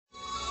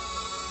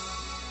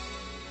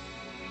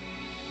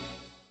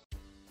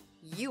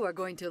You are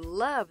going to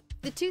love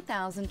the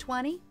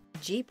 2020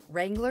 Jeep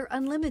Wrangler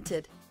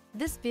Unlimited.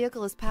 This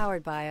vehicle is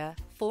powered by a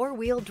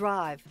four-wheel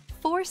drive,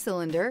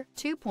 four-cylinder,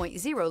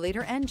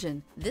 2.0-liter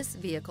engine. This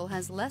vehicle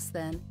has less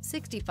than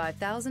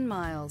 65,000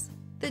 miles.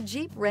 The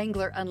Jeep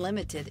Wrangler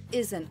Unlimited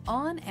is an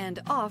on-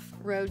 and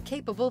off-road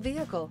capable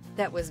vehicle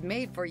that was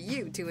made for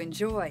you to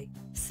enjoy.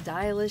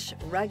 Stylish,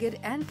 rugged,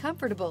 and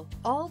comfortable,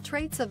 all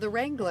traits of the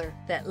Wrangler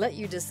that let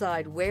you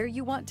decide where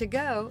you want to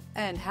go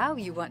and how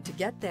you want to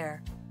get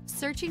there.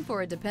 Searching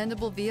for a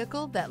dependable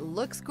vehicle that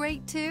looks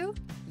great too?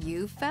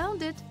 You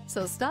found it,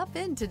 so stop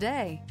in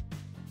today.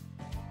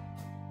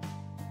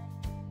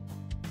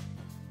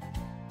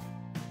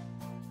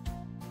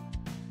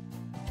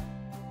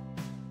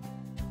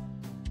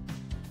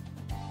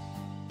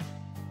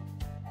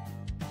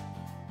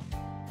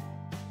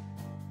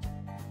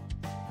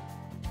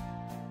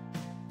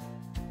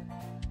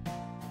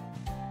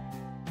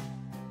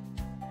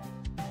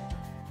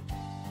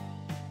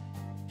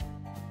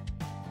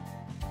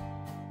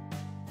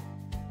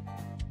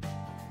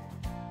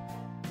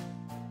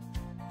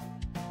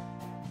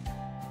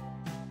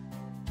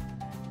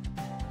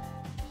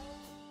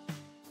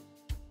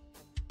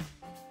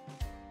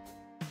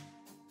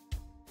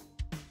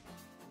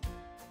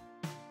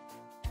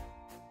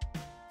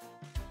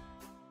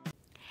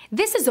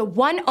 This is a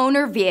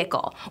one-owner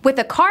vehicle with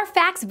a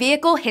Carfax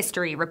Vehicle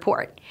History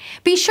Report.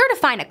 Be sure to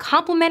find a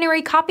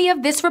complimentary copy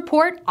of this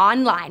report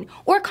online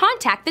or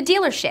contact the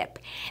dealership.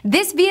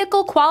 This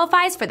vehicle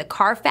qualifies for the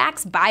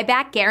Carfax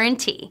Buyback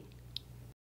Guarantee.